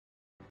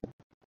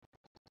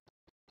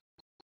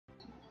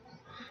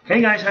Hey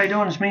guys, how you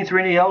doing? It's me,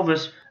 3D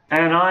Elvis,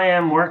 and I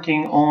am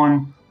working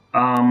on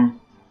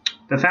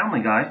The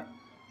Family Guy,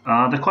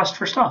 The Quest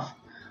for Stuff.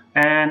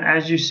 And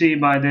as you see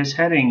by this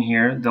heading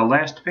here, the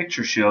last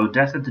picture show,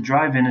 Death at the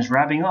Drive-In, is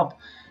wrapping up.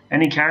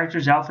 Any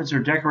characters, outfits, or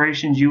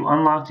decorations you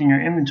unlocked in your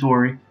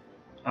inventory,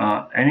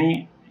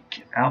 any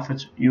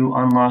outfits you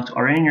unlocked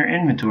are in your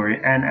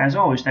inventory, and as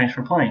always, thanks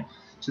for playing.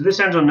 So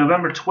this ends on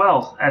November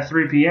 12th at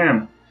 3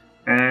 p.m.,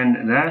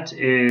 and that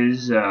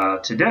is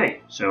today,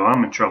 so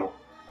I'm in trouble.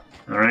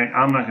 Alright,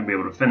 I'm not going to be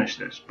able to finish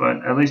this,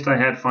 but at least I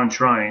had fun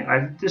trying.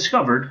 I've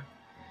discovered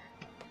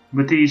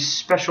with these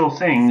special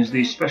things,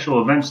 these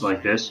special events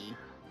like this,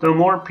 the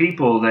more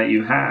people that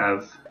you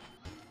have,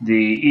 the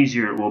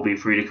easier it will be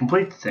for you to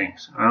complete the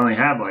things. I only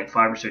have like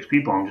 5 or 6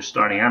 people. I'm just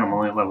starting out. I'm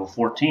only at level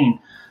 14.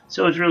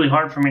 So it's really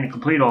hard for me to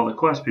complete all the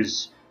quests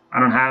because I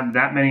don't have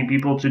that many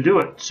people to do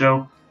it.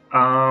 So,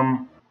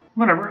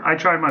 whatever. I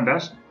tried my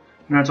best,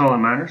 and that's all that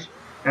matters.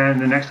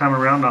 And the next time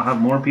around, I'll have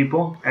more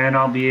people, and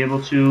I'll be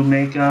able to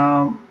make,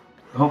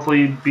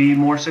 hopefully, be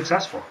more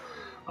successful.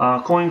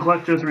 Coin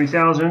Collector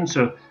 3000,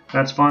 so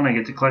that's fun. I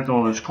get to collect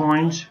all those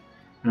coins.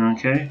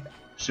 Okay,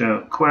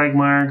 so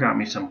Quagmire got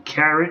me some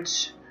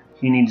carrots.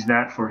 He needs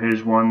that for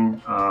his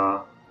one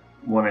of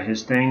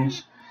his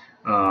things.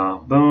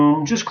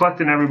 Boom, just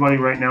collecting everybody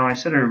right now. I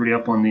set everybody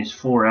up on these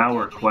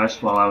 4-hour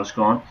quests while I was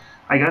gone.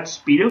 I got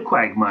Speedo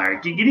Quagmire.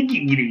 Giggity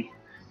giggity.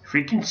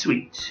 Freaking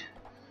sweet.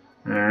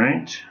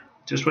 Alright.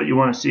 Just what you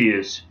want to see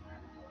is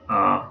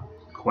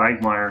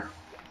Quagmire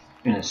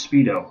in a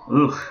Speedo.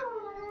 Ugh.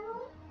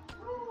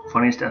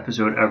 Funniest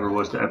episode ever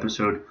was the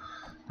episode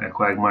that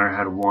Quagmire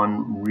had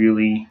one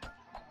really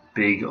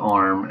big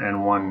arm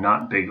and one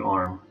not big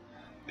arm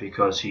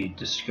because he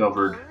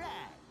discovered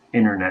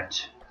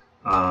internet.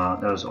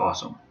 That was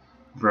awesome.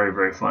 Very,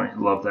 very funny.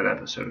 Love that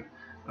episode.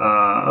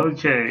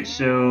 Okay,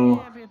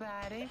 so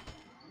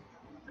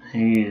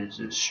he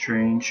is a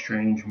strange,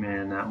 strange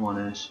man, that one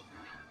is.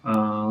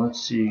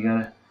 Let's see, you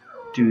gotta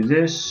do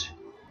this.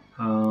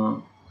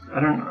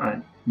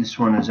 This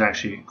one is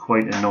actually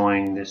quite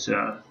annoying, this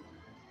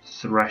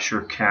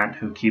Thresher cat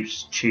who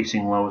keeps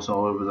chasing Lois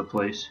all over the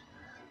place.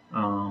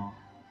 Because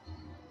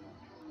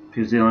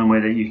the only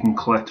way that you can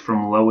collect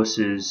from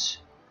Lois's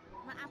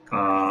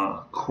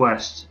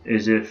quest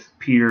is if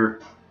Peter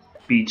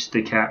beats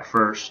the cat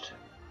first.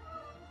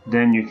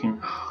 Then you can,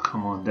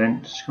 come on,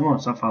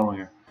 stop following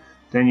her.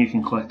 Then you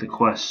can collect the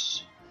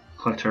quests,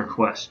 collect her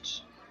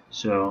quests.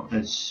 So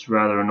it's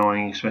rather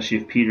annoying, especially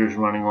if Peter's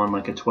running on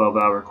like a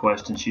 12-hour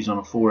quest and she's on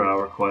a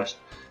 4-hour quest.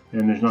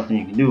 Then there's nothing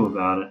you can do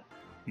about it.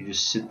 You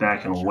just sit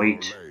back and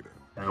wait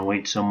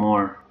some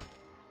more.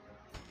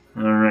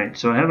 Alright,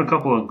 so I have a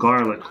couple of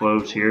garlic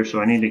cloves here, so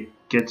I need to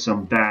get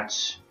some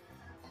bats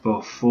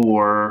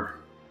before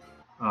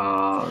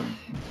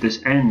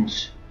this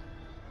ends.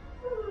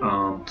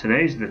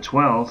 Today's the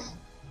 12th,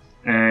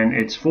 and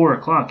it's 4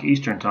 o'clock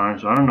Eastern time,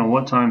 so I don't know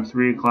what time,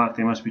 3 o'clock,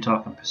 they must be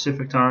talking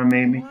Pacific time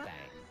maybe.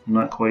 I'm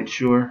not quite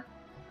sure.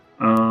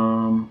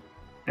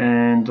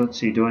 And let's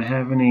see, do I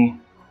have any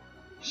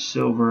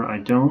silver? I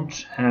don't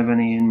have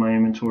any in my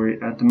inventory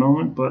at the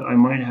moment, but I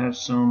might have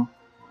some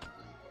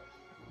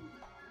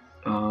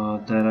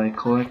that I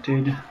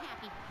collected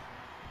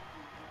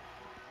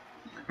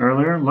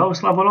earlier.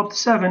 Lois leveled up to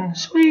 7.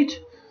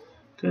 Sweet!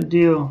 Good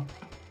deal.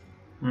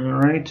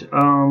 Alright,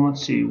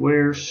 let's see,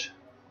 where's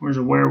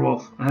a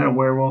werewolf? I had a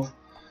werewolf.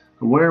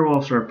 The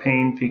werewolves are a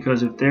pain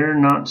because if they're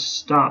not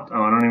stopped...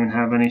 Oh, I don't even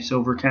have any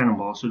silver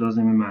cannonballs, so it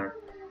doesn't even matter.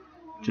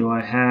 Do I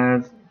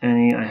have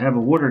any... I have a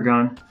water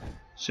gun,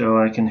 so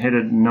I can hit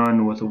a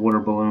nun with a water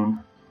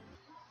balloon.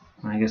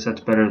 I guess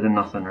that's better than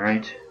nothing,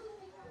 right?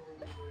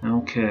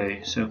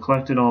 Okay, so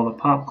collected all the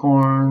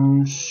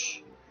popcorns.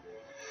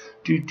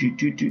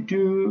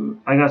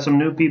 I got some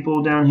new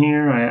people down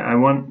here. I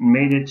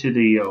made it to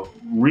the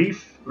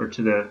reef, or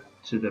to the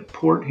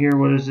port here.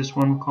 What is this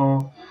one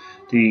called?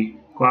 The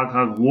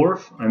Quaghog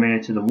Wharf. I made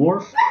it to the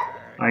wharf.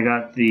 I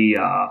got the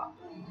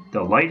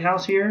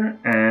lighthouse here,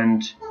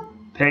 and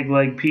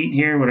Pegleg Pete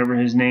here, whatever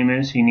his name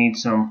is. He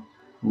needs some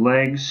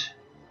legs.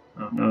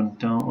 Oh no,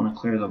 don't want to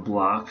clear the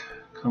block.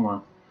 Come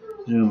on,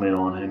 zoom in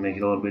on him, make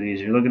it a little bit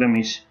easier. Look at him,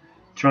 he's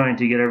trying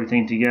to get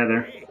everything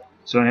together.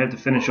 So I have to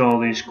finish all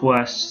these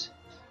quests.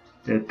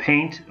 The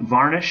paint,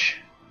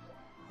 varnish.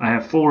 I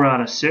have 4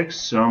 out of 6,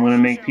 so I'm going to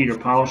make Peter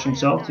polish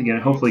himself to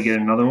hopefully get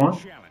another one.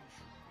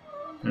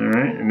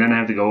 Alright, and then I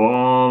have to go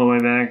all the way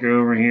back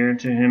over here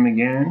to him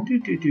again.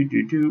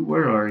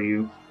 Where are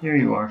you? There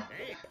you are.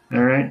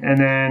 Alright, and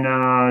then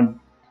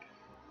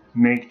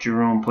make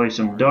Jerome play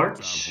some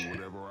darts.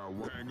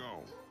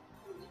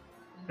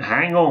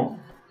 Hang on.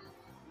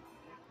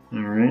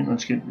 Alright,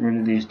 let's get rid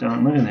of these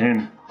done. Look at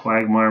him,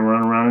 Quagmire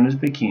running around in his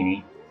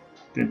bikini.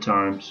 Good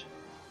times.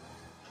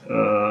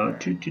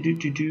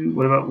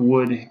 What about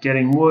wood?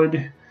 Getting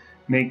wood.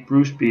 Make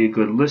Bruce be a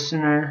good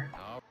listener.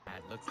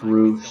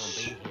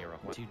 Bruce.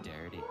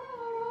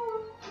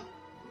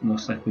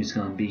 Looks like he's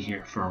gonna be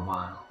here for a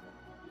while.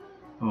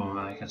 Oh,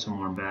 I got some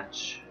more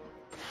bats.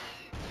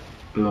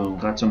 Boom,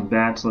 got some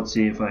bats. Let's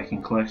see if I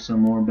can collect some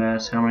more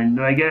bats. How many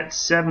did I get?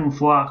 7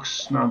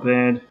 flocks, not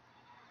bad.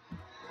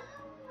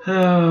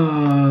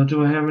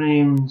 Do I have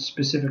any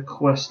specific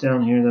quests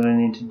down here that I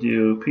need to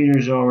do?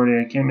 Peter's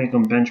already, I can't make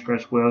him bench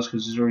press whales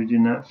because he's already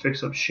doing that.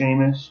 Fix up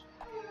Seamus.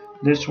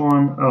 This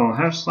one, oh,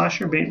 have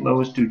Slasher Bait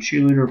Lois do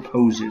cheerleader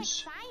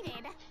poses.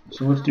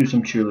 So let's do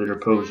some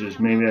cheerleader poses.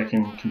 Maybe I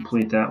can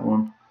complete that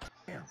one.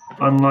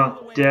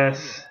 Unlock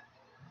Death.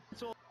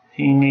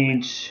 He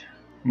needs,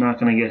 not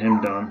going to get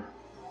him done.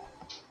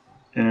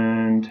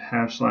 And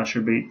have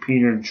Slasher Bait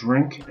Peter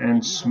drink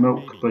and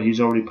smoke, but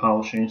he's already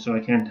polishing, so I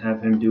can't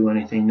have him do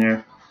anything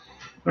there.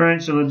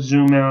 Alright, so let's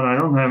zoom out. I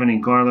don't have any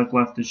garlic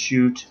left to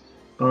shoot.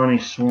 Bonnie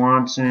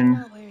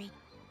Swanson.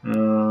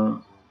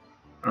 I'm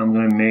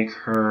going to make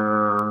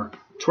her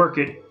twerk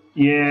it.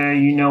 Yeah,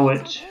 you know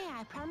it.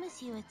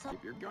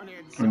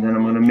 And then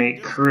I'm going to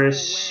make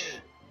Chris.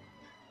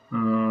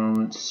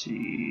 Let's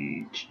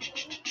see.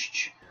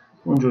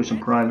 We'll enjoy some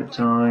private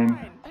time.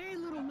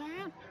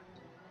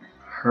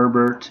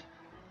 Herbert.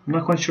 I'm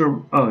not quite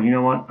sure. Oh, you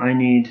know what? I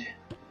need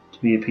to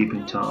be a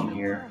peeping Tom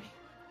here.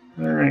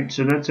 Alright,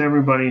 so that's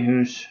everybody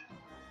who's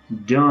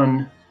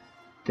done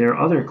their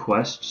other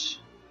quests.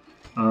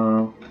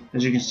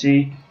 As you can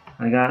see,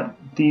 I got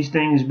these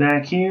things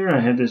back here. I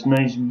have this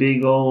nice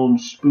big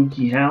old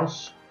spooky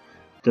house.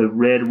 The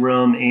Red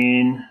Rum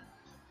Inn.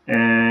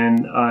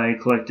 And I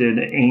collected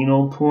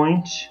Anal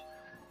Point.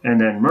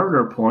 And then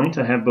Murder Point.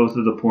 I have both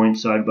of the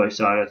points side by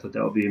side. I thought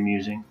that would be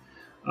amusing.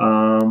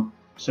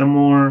 Some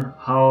more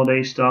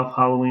holiday stuff,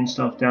 Halloween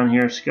stuff down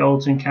here.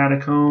 Skeleton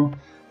Catacomb.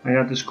 I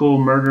got this cool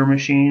murder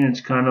machine.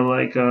 It's kind of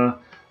like,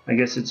 I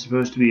guess it's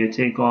supposed to be a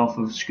takeoff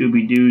of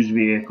Scooby-Doo's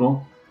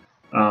vehicle.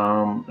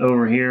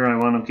 Over here, I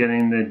wound up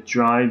getting the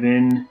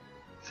drive-in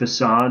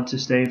facade to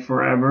stay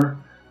forever.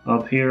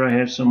 Up here, I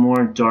have some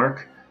more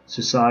Dark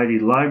Society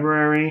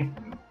Library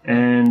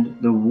and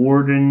the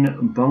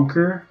Warden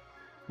Bunker.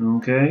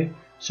 Okay.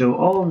 So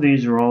all of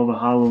these are all the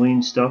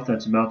Halloween stuff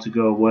that's about to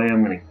go away.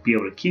 I'm going to be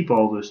able to keep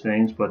all those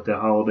things, but the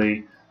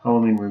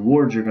Halloween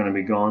rewards are going to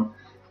be gone.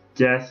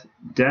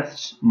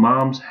 Death's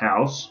mom's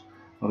house.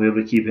 I'll be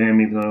able to keep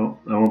him, even though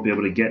I won't be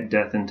able to get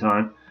Death in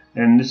time.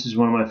 And this is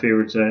one of my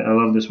favorites. I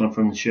love this one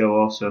from the show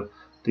also.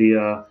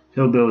 The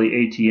Hillbilly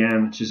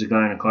ATM, which is a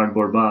guy in a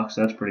cardboard box.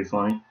 That's pretty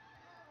funny.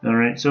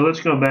 Alright, so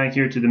let's go back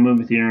here to the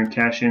movie theater and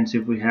cash in, see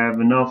if we have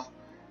enough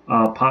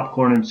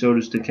popcorn and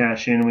sodas to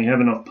cash in. We have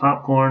enough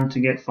popcorn to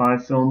get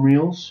 5 film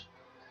reels,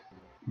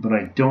 but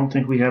I don't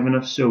think we have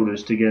enough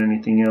sodas to get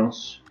anything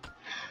else.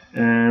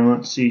 And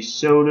let's see,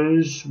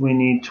 sodas, we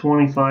need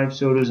 25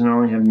 sodas and I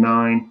only have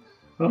 9.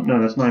 Oh no,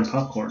 that's 9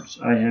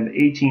 popcorns. I have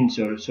 18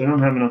 sodas, so I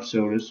don't have enough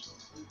sodas.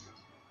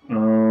 I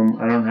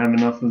don't have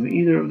enough of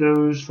either of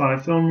those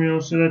 5 film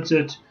reels, so that's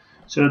it.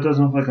 So it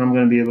doesn't look like I'm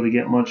going to be able to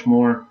get much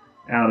more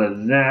out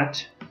of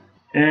that.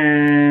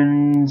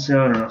 And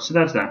so I don't know. So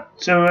that's that.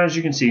 So as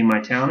you can see, my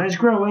town is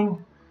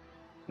growing.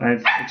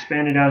 I've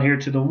expanded out here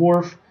to the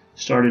wharf,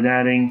 started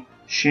adding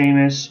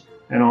Seamus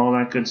and all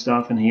that good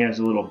stuff, and he has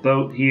a little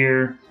boat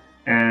here,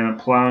 and I'm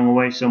plowing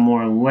away some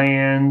more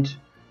land.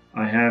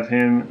 I have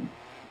him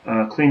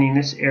cleaning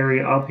this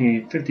area up.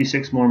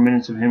 56 more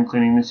minutes of him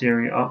cleaning this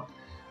area up.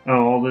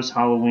 Oh, all this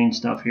Halloween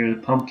stuff here.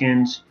 The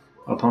pumpkins,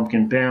 a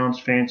pumpkin bounce,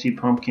 fancy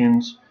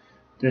pumpkins,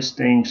 this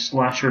thing,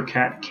 Slasher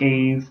Cat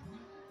Cave.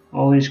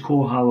 All these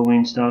cool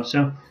Halloween stuff.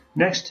 So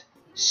next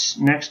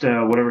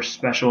whatever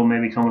special may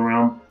be coming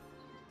around,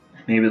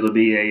 maybe there'll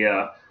be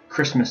a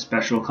Christmas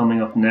special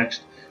coming up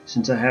next.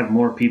 Since I have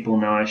more people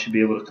now, I should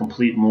be able to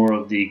complete more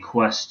of the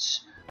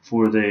quests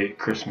for the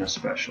Christmas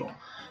special.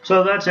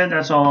 So that's it.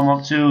 That's all I'm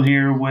up to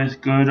here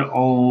with good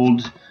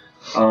old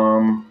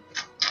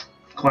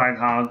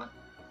Quaghog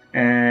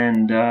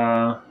and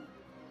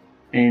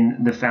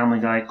in the Family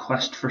Guy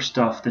Quest for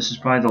Stuff. This is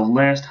probably the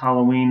last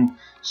Halloween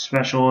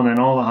special, and then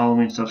all the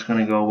Halloween stuff's going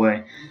to go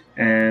away.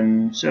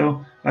 And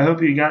so I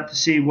hope you got to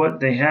see what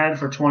they had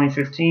for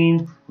 2015,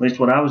 at least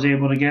what I was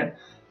able to get.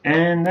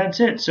 And that's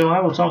it. So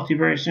I will talk to you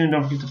very soon.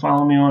 Don't forget to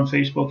follow me on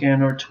Facebook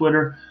and or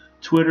Twitter.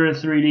 Twitter,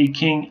 3D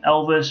King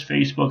Elvis.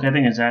 Facebook, I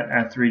think it's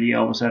at 3D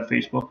Elvis at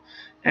Facebook.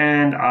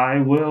 And I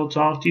will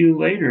talk to you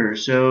later.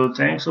 So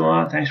thanks a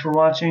lot. Thanks for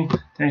watching.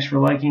 Thanks for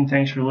liking.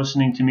 Thanks for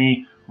listening to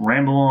me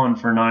ramble on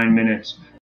for 9 minutes.